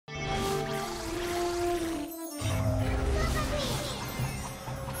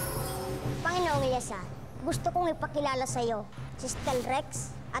Eliazar, gusto kong ipakilala sa'yo si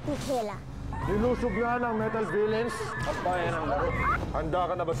Rex at Michaela. Nilusog na ng metal villains ang bayan ng laro. Handa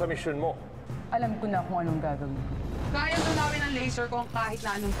ka na ba sa mission mo? Alam ko na kung anong gagawin ko. Kaya tunawin ang laser ko ang kahit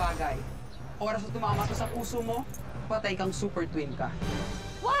na anong bagay. Oras na tumama to sa puso mo, patay kang super twin ka.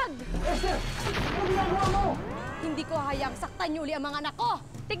 Wag! Ester! Ano ginagawa mo? Hindi ko hayaang saktan niyo uli ang mga anak ko!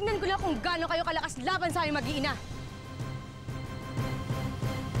 Tignan ko lang kung gaano kayo kalakas laban sa aming mag-iina.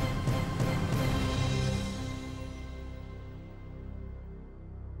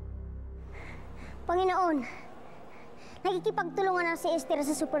 Panginoon, nakikipagtulungan na si Ester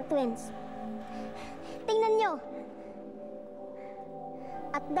sa Super Twins. Tingnan niyo!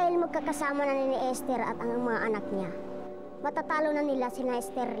 At dahil magkakasama na ni Ester at ang mga anak niya, matatalo na nila sina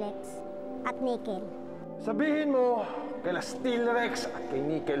Lex at Nickel. Sabihin mo kay Rex at kay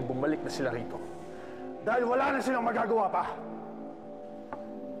Nickel bumalik na sila rito. Dahil wala na silang magagawa pa.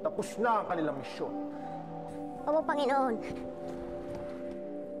 Tapos na ang kanilang misyon. Opo, Panginoon.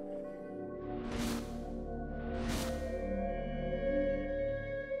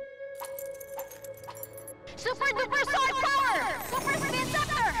 Super duper sword power! Super speed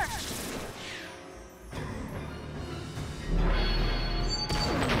doctor!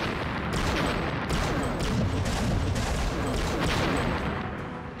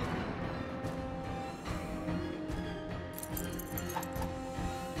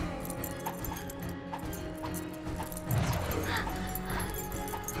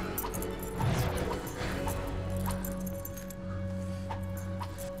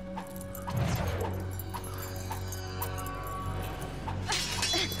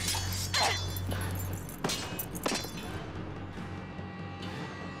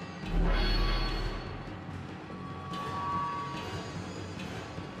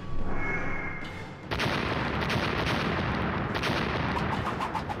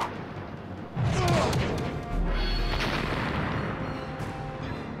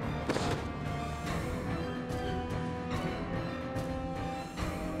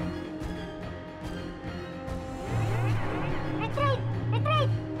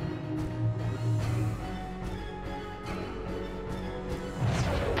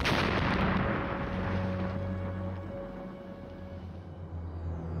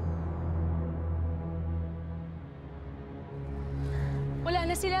 Wala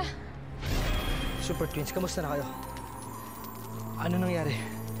na sila. Super Twins, kamusta na kayo? Ano nangyari?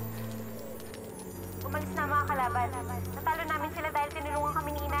 Umalis na mga kalaban. Natalo namin sila dahil tinulungan kami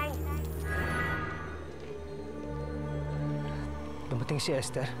ni Inay. Dumating si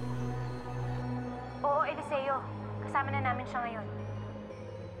Ester? Oo, Eliseo. Kasama na namin siya ngayon.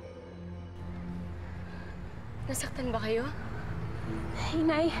 Nasaktan ba kayo?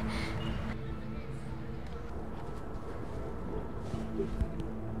 Inay.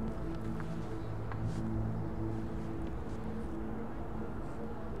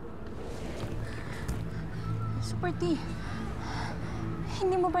 Super T,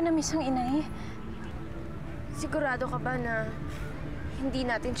 hindi mo ba na-miss ang Inay? Sigurado ka ba na hindi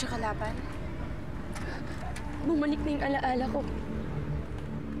natin siya kalaban? Bumalik na yung alaala ko.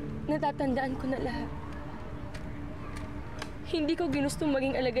 Natatandaan ko na lahat. Hindi ko ginustong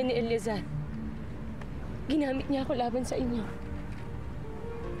maging alaga ni Eliazar. Ginamit niya ako laban sa inyo.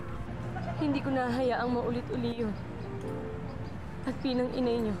 Hindi ko nahahayaang maulit-uli yun. At bilang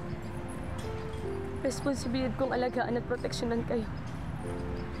inay niyo, responsibilidad kong alagaan at proteksyonan kayo.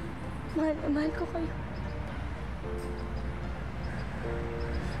 Mahal na mahal ko kayo.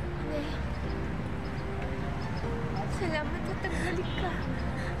 Inay, salamat at nagbalik ka.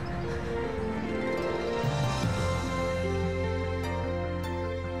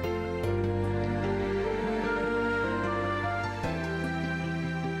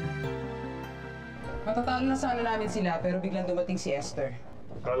 Matatalo na sana namin sila pero biglang dumating si Ester.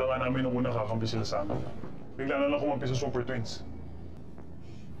 Kala nga namin nung una kakampi sila sa amin. Bigla na lang kumampi sa Super Twins.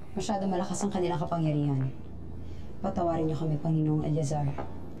 Masyado malakas ang kanilang kapangyarihan. Patawarin niyo kami, Panginoong Eliazar.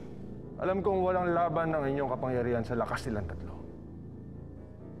 Alam kong walang laban ng inyong kapangyarihan sa lakas nilang tatlo.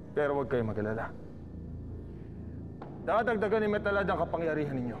 Pero huwag kayo mag-alala. Dadagdagan ni Metalad ang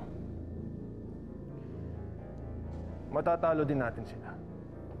kapangyarihan ninyo. Matatalo din natin sila.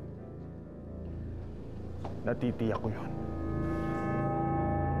 Natitiyak ko yun.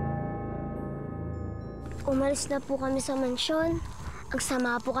 Umalis na po kami sa mansyon. Ang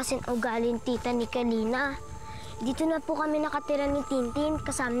sama po kasing ugali ni tita ni Kalina. Dito na po kami nakatira ni Tintin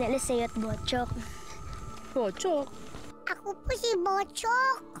kasama ni Eliseo at Botchok. Botchok? Ako po si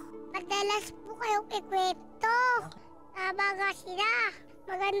Botchok. Madalas po kayong ikwento. Tama nga sila.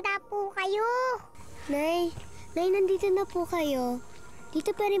 Maganda po kayo. Nay, nandito na po kayo.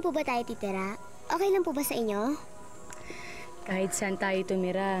 Dito pa rin po ba tayo titira? Okay lang po ba sa inyo? Kahit saan tayo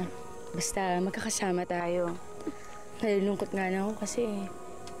tumira, basta magkakasama tayo. Nalulungkot nga na ako kasi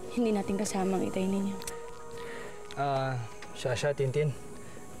hindi natin kasama ang itay ninyo. Sha-sha, Tin-tin.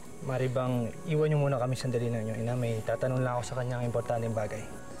 Mari bang iwan niyo muna kami sandali ng inyong ina? May tatanong lang ako sa kanyang importanteng bagay.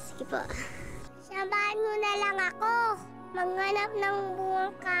 Sige po. Samahan mo na lang ako. Maghanap ng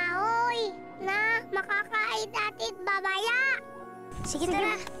buwang kahoy na makakait atit babaya. Sige,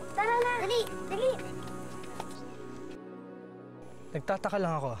 tara. Tara na. Dali, dali. Nagtataka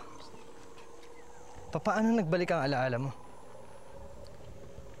lang ako. Paano nagbalik ang alaala mo?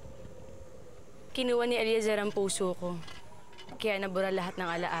 Kinuha ni Eliazar ang puso ko. Kaya nabura lahat ng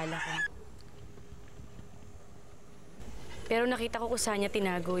alaala ko. Pero nakita ko kung saan niya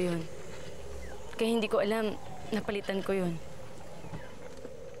tinago yun. Kaya hindi ko alam, napalitan ko yun.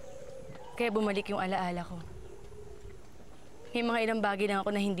 Kaya bumalik yung alaala ko. May mga ilang bagay lang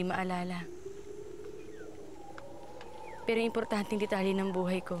ako na hindi maalala. Pero importanteng detalye ng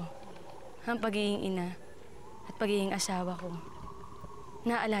buhay ko, ang pagiging ina at pagiging asawa ko.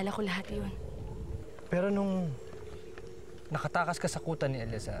 Naalala ko lahat yun. Pero nung nakatakas ka sa kuta ni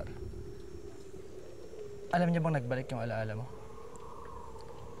Eliazar, alam niya bang nagbalik yung alaala mo?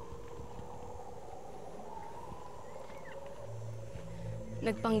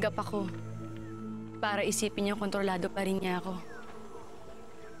 Nagpanggap ako para isipin niya kontrolado pa rin niya ako.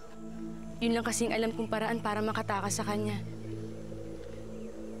 Yun lang kasing alam kong paraan para makatakas sa kanya.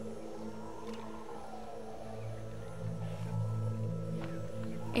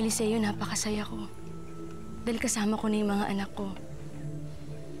 Eliseo, napakasaya ko. Dahil kasama ko na yung mga anak ko.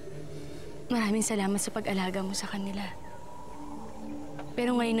 Maraming salamat sa pag-alaga mo sa kanila.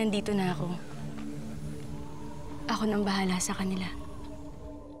 Pero ngayon nandito na ako. Ako nang bahala sa kanila.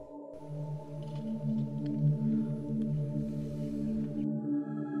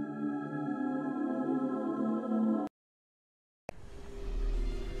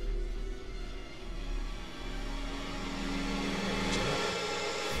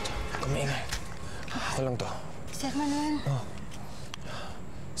 Kumaingay. Ako lang to. Sir Manuel,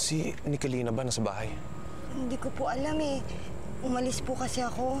 Si Nicolina ba nasa bahay? hindi ko po alam eh. Umalis po kasi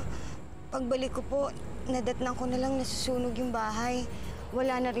ako. Pagbalik ko po, nadatnan ko na lang nasusunog yung bahay.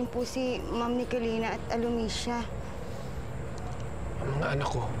 Wala na rin po si Ma'am Nicolina at Aloysia. Ang mga anak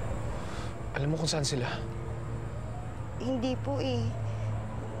ko. Alam mo kung saan sila? Hindi po eh.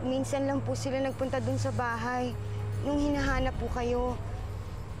 Minsan lang po sila nagpunta dun sa bahay. Nung hinahanap po kayo,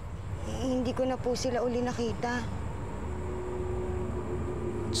 hindi ko na po sila uli nakita.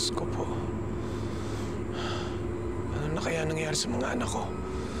 Diyos ko po. Ano na kaya nangyari sa mga anak ko?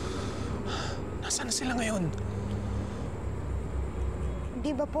 Nasaan na sila ngayon?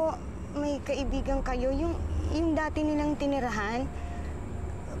 Di ba po, may kaibigan kayo, yung dati nilang tinirahan?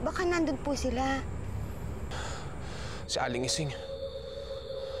 Baka nandun po sila. Si Aling Ising.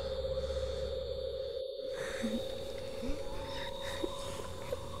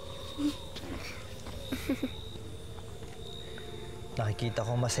 Nakikita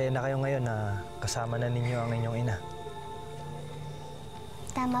ko masaya na kayo ngayon na kasama na ninyo ang inyong ina.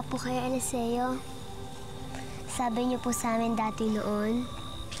 Tama po kayo, Eliseo. Sabi niyo po sa amin dati noon,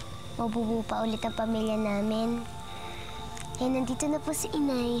 mabubuo pa ulit ang pamilya namin. Eh, nandito na po si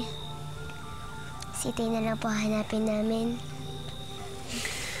Inay. Si Itay na lang po hanapin namin.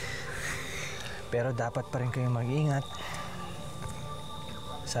 Pero dapat pa rin kayong mag-iingat.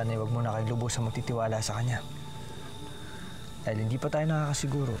 Sana huwag mo na kayo lubusang magtitiwala sa kanya. Dahil hindi pa tayo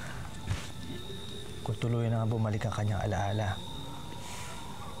nakakasiguro kung tuloy na nga bumalik ang kanyang alaala.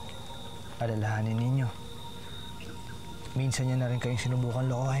 Alalahanin ninyo. Minsan niya na rin kayong sinubukan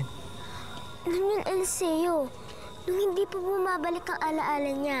lokohin. Alam niyo, Eliseo, nung hindi pa bumabalik ang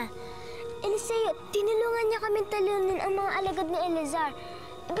alaala niya, Eliseo, tinulungan niya kami talunin ang mga alagad ni Eliazar.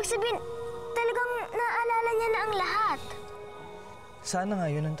 Ibig sabihin, talagang naaalala niya na ang lahat. Sana nga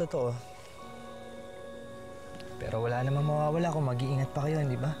yun ang totoo. Pero wala namang mawawala kung mag-iingat pa kayo,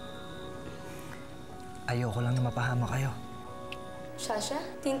 hindi ba? Ayoko lang na mapahama kayo. Sha-sha?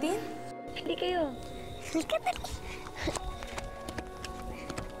 Tin-tin? Hindi kayo. Halika, dali.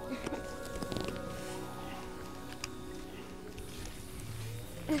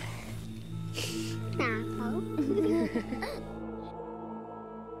 Nakaw.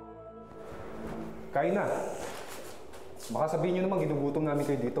 Kain na. Baka sabihin nyo naman ginugutom namin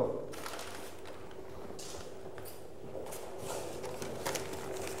kayo dito.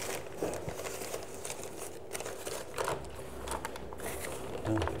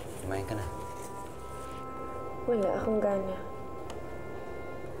 Kumain ka na. Wala akong gana.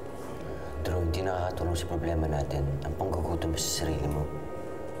 Drew, hindi nakakatulong sa problema natin ang panggugutom sa sarili mo.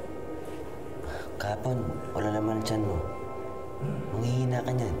 Kahapon, wala naman ang tiyan mo. Manghihina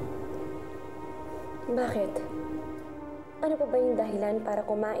ka niyan. Bakit? Ano pa ba yung dahilan para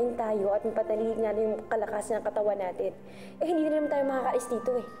kumain tayo at mapatalihin nga yung kalakasan ng katawan natin? Eh, hindi na naman tayo makakaalis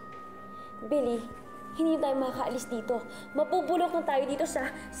dito eh. Billy, hindi na tayo makakaalis dito. Mapupulok na tayo dito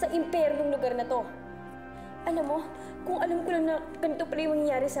sa impernong lugar na to. Alam mo, kung alam ko lang na ganito pala yung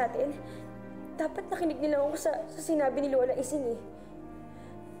mangyayari sa atin, dapat nakinig nila ako sa sinabi ni Lola Ising eh.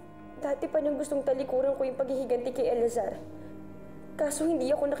 Dati pa niyang gustong talikuran ko yung paghihiganti kay Eliazar. Kaso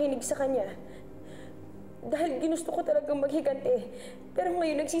hindi ako nakinig sa kanya. Dahil ginusto ko talagang maghiganti. Pero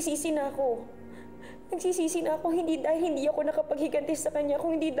ngayon nagsisisi na ako. Nagsisisi na ako hindi dahil hindi ako nakapaghiganti sa kanya,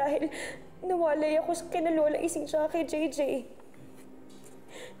 kung hindi dahil nawalay ako kina Lola Ising tsaka kay JJ.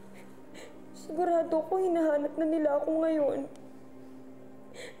 Sigurado ko hinahanap na nila ako ngayon.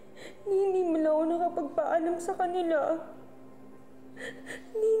 Hindi man lang ako nakapagpaalam sa kanila.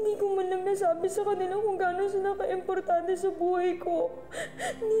 Hindi ko man lang nasabi sa kanila kung gaano sila ka-importante sa buhay ko.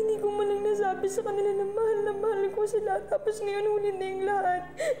 Hindi ko man lang nasabi sa kanila na mahal ko sila. Tapos ngayon huli na yung lahat.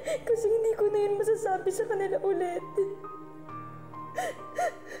 Kasi hindi ko na yun masasabi sa kanila ulit.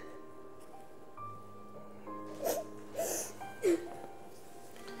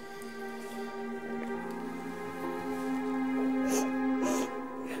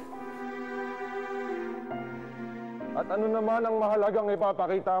 At ano naman ang mahalagang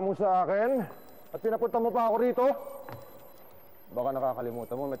ipapakita mo sa akin? At pinapunta mo pa ako rito? Baka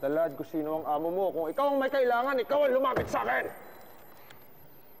nakakalimutan mo, Metalad, kung sino ang amo mo. Kung ikaw ang may kailangan, ikaw ang lumapit sa akin!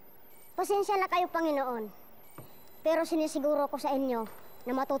 Pasensya na kayo, Panginoon. Pero sinisiguro ko sa inyo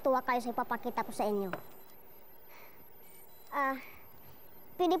na matutuwa kayo sa ipapakita ko sa inyo.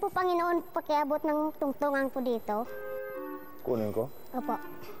 Pwede po, Panginoon, pakiabot ng tungtungan ko dito? Kunin ko? Opo.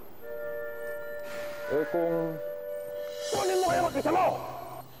 Eh kung... Kunin mo kayo mag-isa mo!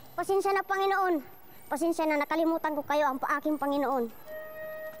 Pasensya na, Panginoon. Pasensya na, nakalimutan ko kayo ang aking Panginoon.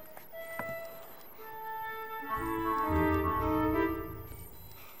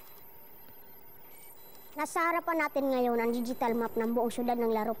 Nasa harapan natin ngayon ang digital map ng buong syudad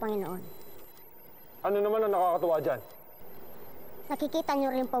ng laro, Panginoon. Ano naman ang nakakatuwa dyan? Nakikita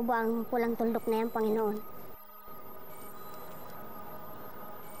niyo rin pa ba ang pulang tuldok na yan, Panginoon?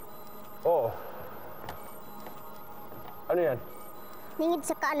 Oo. Ano yan? Ningid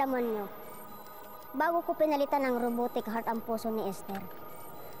sa kaalaman niyo, bago ko pinalitan ng robotic heart ang puso ni Ester,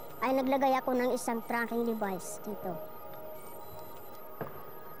 ay naglagay ako ng isang tracking device dito.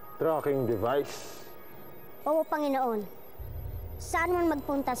 Tracking device? Oo, Panginoon. Saan man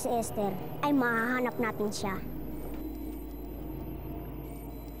magpunta si Ester, ay mahahanap natin siya.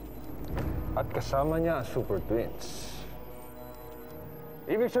 At kasama niya ang Super Twins.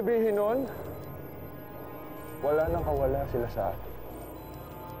 Ibig sabihin nun, wala nang kawala sila sa atin.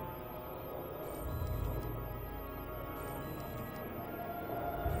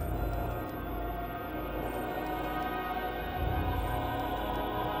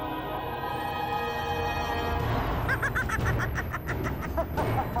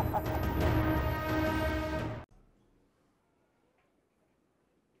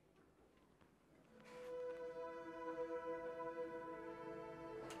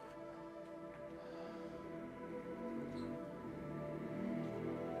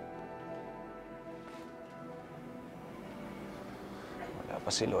 Wala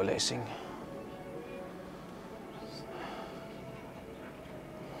pa si Lola Ising.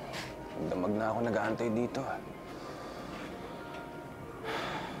 Damag na ako nag-aantay dito.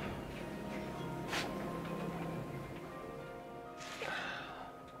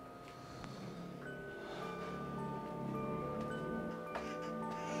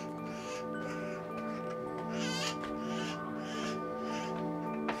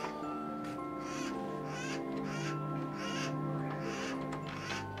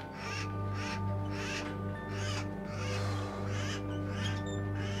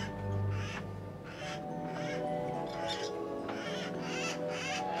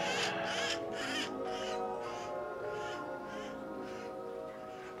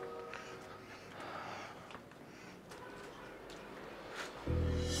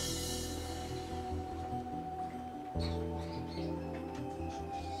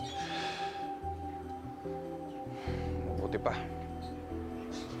 Buti pa.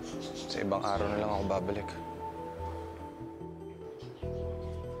 Sa ibang araw na lang ako babalik.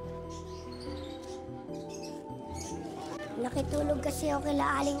 Nakitulog kasi ako kila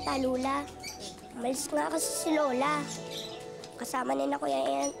Aling Talula. Umalis nga kasi si Lola. Kasama nila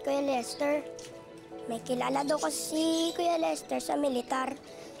Kuya Lester. May kilala daw kasi si Kuya Lester sa militar.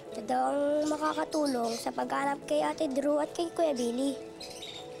 Ito daw ang makakatulong sa paghanap kay Ate Drew at kay Kuya Billy.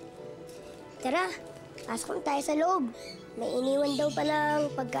 Tara, pasok tayo sa loob. May iniwan daw palang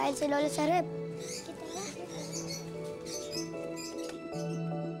pagkain si Lola sa rep.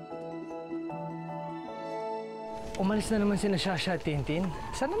 Umalis na naman sina Sha-sha at Tin-tin.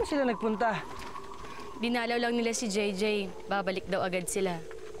 Saan naman sila nagpunta? Dinalaw lang nila si JJ. Babalik daw agad sila.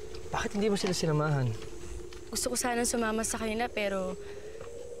 Bakit hindi mo sila sinamahan? Gusto ko sanang sumama sa kanila pero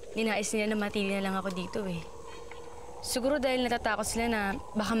ninais nila na matili na lang ako dito eh. Siguro dahil natatakot sila na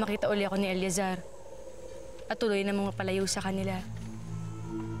baka makita uli ako ni Eliazar at tuloy na mga palayo sa kanila.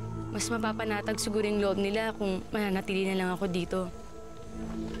 Mas mapapanatag siguro yung loob nila kung mananatili na lang ako dito.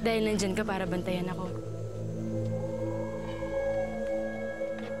 Dahil nandyan ka para bantayan ako.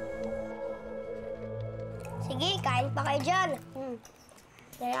 Sige, kain pa kayo dyan.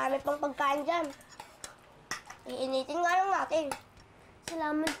 Marami pang pagkain dyan. Iinitin nga lang natin.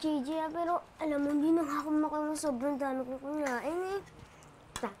 Salamat, JJ, pero alam mo, hindi na ako makain sobrang dami kong kunain eh.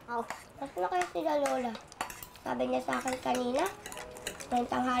 Takaw. Mas na kayo sila, Lola. Sabi niya sa akin kanina, may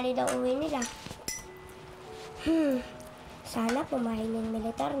tanghali daw uwi nila. Sana pumahin ng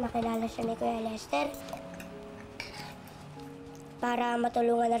militar na kilala siya ni Kuya Ester. Para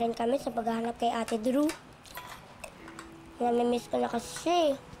matulungan na rin kami sa paghahanap kay Ate Drew. Namimiss ko na kasi siya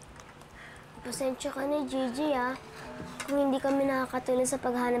eh. Pasensya ka na, JJ ah. Kung hindi kami nakakatulong sa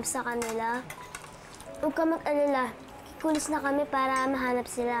paghanap sa kanila. Huwag ka mag-alala. Kikulis na kami para mahanap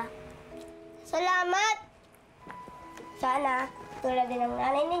sila. Salamat! Sana, tulad din ng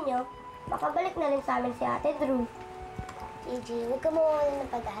nanay ninyo, makabalik na rin sa amin si Ate Drew. JJ, huwag ka mawawalan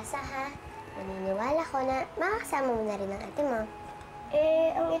ng pag-asa ha. Naniniwala ko na makakasama mo na rin ang ate mo. Eh,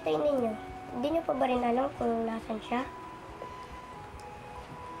 ang itay ninyo, hindi niyo pa ba rin alam kung nasan siya?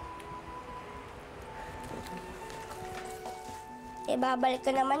 Eh, babalik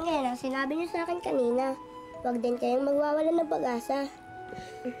ko naman ngayon ang sinabi niyo sa akin kanina. Huwag din kayong magwawalan ng pag-asa.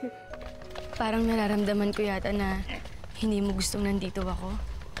 Parang nararamdaman ko yata na hindi mo gustong nandito ako.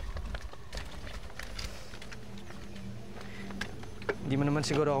 Hindi mo naman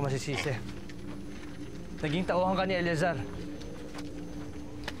siguro ako masisisi. Naging tauhan ka ni Eliazar.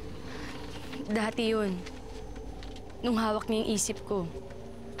 Dati yun. Nung hawak niya yung isip ko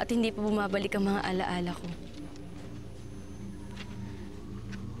at hindi pa bumabalik ang mga alaala ko.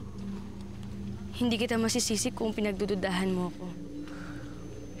 Hindi kita masisisi kung pinagdududahan mo ako.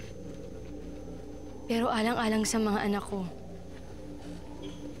 Pero alang-alang sa mga anak ko,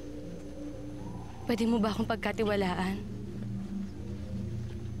 pwede mo ba akong pagkatiwalaan?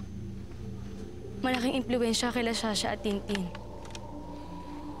 Malaking impluwensya kila Sha-sha at Tin-tin.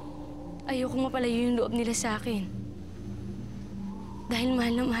 Ayokong mapalayo yung loob nila sa akin. Dahil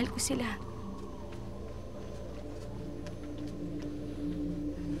mahal na mahal ko sila.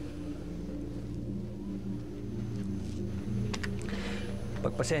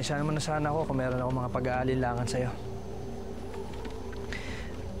 Pagpasensya naman na sana ako kung meron ako mga pag-aalinlangan sa'yo.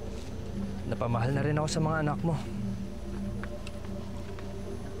 Napamahal na rin ako sa mga anak mo.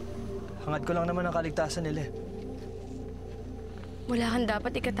 Hangad ko lang naman ang kaligtasan nila. Wala kang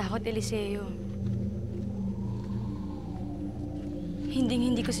dapat ikatakot, Eliseo.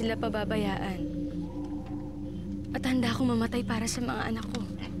 Hinding-hindi ko sila pababayaan. At handa akong mamatay para sa mga anak ko.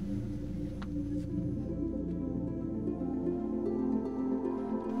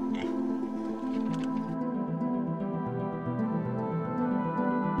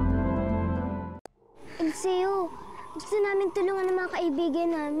 Eliseo, gusto namin tulungan ng mga kaibigan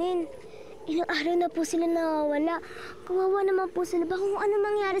namin. Ilang araw na po sila nawawala. Kawawa naman po sila. Baka kung ano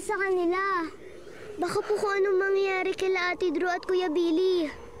mangyari sa kanila. Baka po kung anong mangyari kila Ate Drew at Kuya Billy.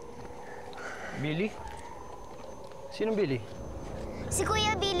 Billy? Sinong Billy? Si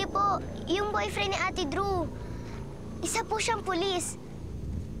Kuya Billy po, yung boyfriend ni Ate Drew. Isa po siyang pulis.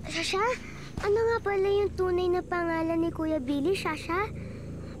 Sha-sha, ano nga pala yung tunay na pangalan ni Kuya Billy, Sha-sha?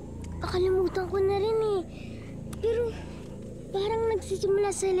 Nakalimutan ko na rin eh. Pero parang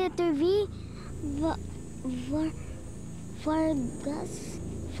nagsisimula sa letter V.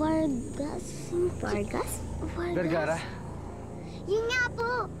 Vargas? Vergara? Yun nga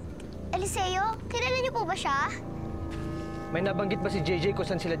po. Eliseo, kilala niyo po ba siya? May nabanggit ba si JJ kung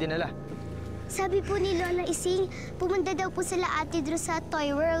saan sila dinala? Sabi po ni Lola Ising, pumunta daw po sila Ate Drew sa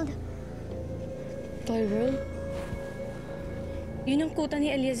Toy World. Toy World? Yun ang kuta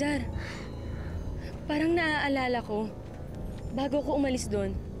ni Eliazar. Parang naaalala ko, bago ko umalis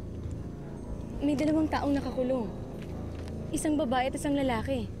doon, may 2 taong nakakulong. Isang babae at isang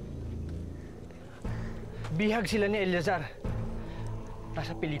lalaki. Bihag sila ni Eliazar.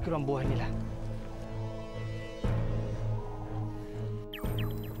 Nasa peligro ang buhay nila.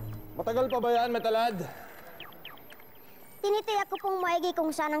 Matagal pa ba yan, Metalad? Tinitiyak ko pong maigi kung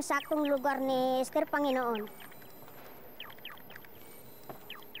saan ang saktong lugar ni Ester, Panginoon.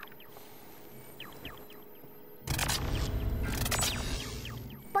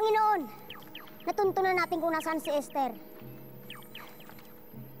 Panginoon, natuntunan natin kung nasaan si Ester.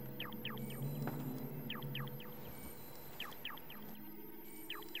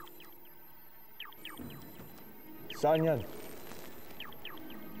 Saan yan?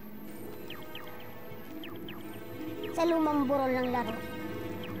 Sa lumang burol ng laro.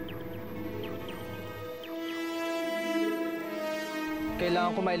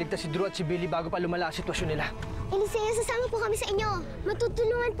 Kailangan ko mailigtas si Drew at si Billy bago pa lumala ang sitwasyon nila. Eliseo, sasama po kami sa inyo.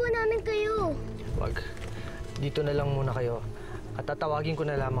 Matutulungan po namin kayo. Wag. Dito na lang muna kayo. At tatawagin ko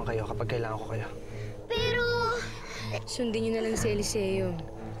na lamang kayo kapag kailangan ko kayo. Pero... Sundin niyo na lang si Eliseo.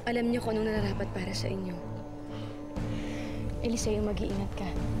 Alam niyo kung anong nararapat para sa inyo. Eliseo, mag-iingat ka.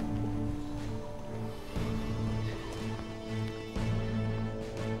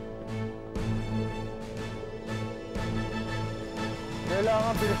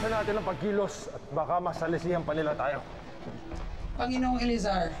 Kailangan bilisan natin ang pagkilos at baka masalisihan pa nila tayo. Panginoong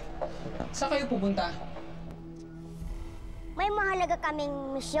Eliazar, saan kayo pupunta? May mahalaga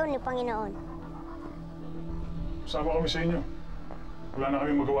kaming misyon ni Panginoon. Sama kami sa inyo. Wala na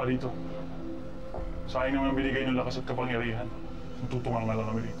kami magawa dito. Sayang naman binigay ng lakas at kapangyarihan. Tutungan nga lang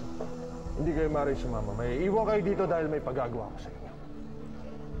kami dito. Hindi kayo maaari sumama. May iwan kayo dito dahil may pagagawa ko sa inyo.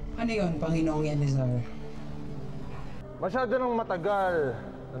 Ano yun, Panginoong Eliazar? Masyado nang matagal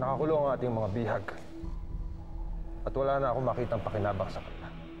na nakakulong ang ating mga bihag. At wala na akong makitang pakinabang sa kanila.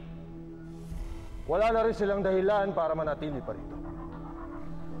 Wala na rin silang dahilan para manatili pa rito.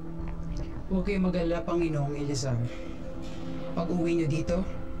 Huwag kayong mag-alala, Panginoong Eliazar. Pag-uwi niyo dito,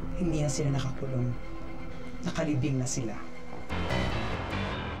 hindi na sila nakakulong. Nakalibing na sila.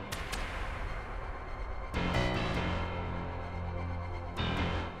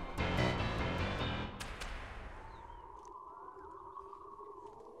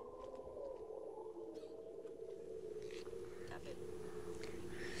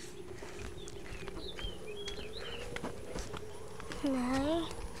 Nay,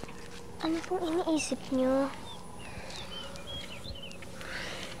 ano pong iniisip niyo?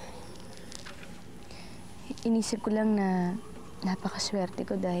 Inisip ko lang na napakaswerte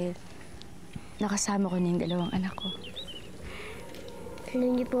ko dahil nakasama ko na yung dalawang anak ko.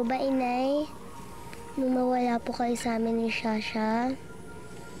 Alam niyo po ba, Inay? Nung mawala po kayo sa amin ni Sha-sha,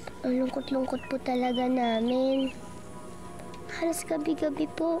 ang lungkot-lungkot po talaga namin. Halos gabi-gabi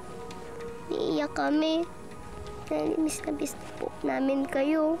po, niiyak kami. Dahil miss na po namin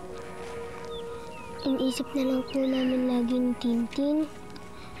kayo. Inisip na lang po namin lagi ni Tin-tin.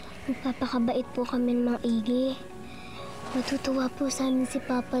 Magpapakabait po kami ng maigi. Matutuwa po sa amin si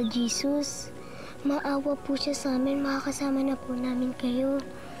Papa Jesus. Maawa po siya sa amin. Makakasama na po namin kayo.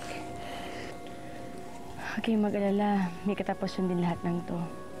 Huwag kayong mag-alala. May katapusan din lahat ng to.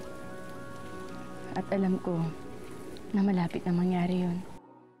 At alam ko na malapit na mangyari yun.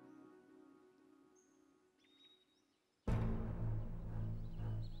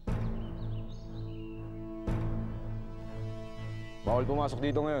 Bawal pumasok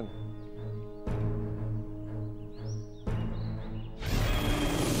dito ngayon.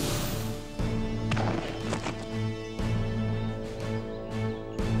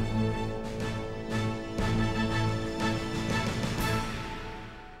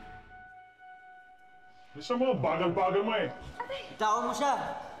 Isa mo, bagal-bagal mo eh. Bitawan mo siya!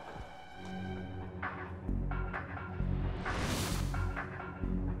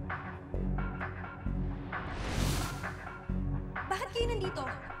 Bakit kayo nandito?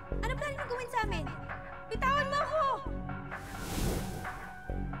 Ano plano niyo gawin sa amin? Bitawan mo ako!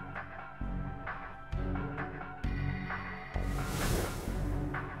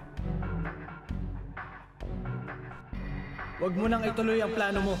 Huwag mo nang ituloy ang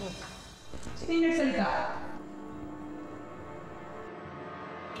plano mo. Sino yung nagsalita?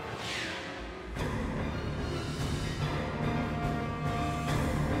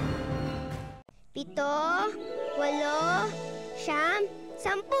 Pito, 8, 9, 10.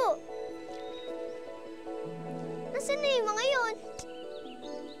 Nasaan na yung mga yun?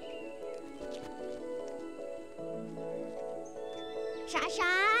 Sha-sha,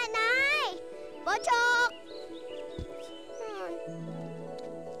 Nay! Bochok!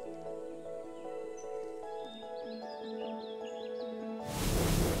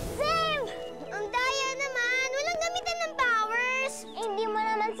 Sam! Ang daya naman! Walang gamitan ng powers! Hindi mo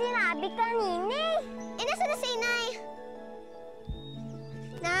naman sinabi kanina eh. Nasa na si Inay?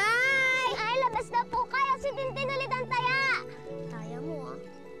 Nay! Ay, labas na po kayo! Si Tin-tin ulit ang taya! Taya mo ah.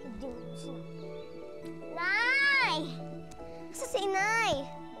 Hindi mo sinabi. Nay!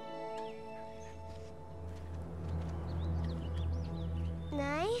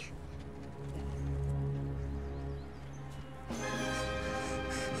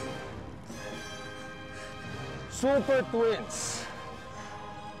 Super Twins!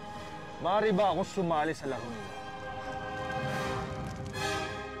 Maaari ba ako sumali sa laro niyo?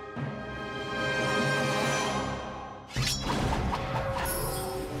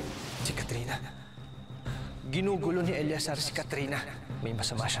 Si Katrina. Ginugulo ni Eliazar si Katrina. May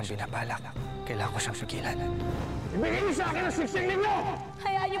masama siyang binabalak. Kailangan ko siyang pigilan. Ibigay niyo sa akin ang siksing ninyo!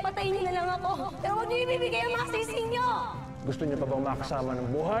 Hayaan niyo patayin niyo na lang ako. Pero huwag niyo ibibigay ang mga sising niyo! Gusto niyo pa bang makasama ng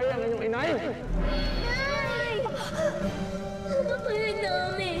buhay ang inyong inay? Nay! Ano kaya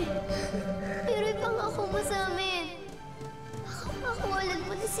namin? Pero ipangako mo sa amin. Baka makuwalan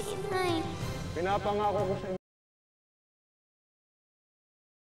mo na si inay. Pinapangako ko sa inyo.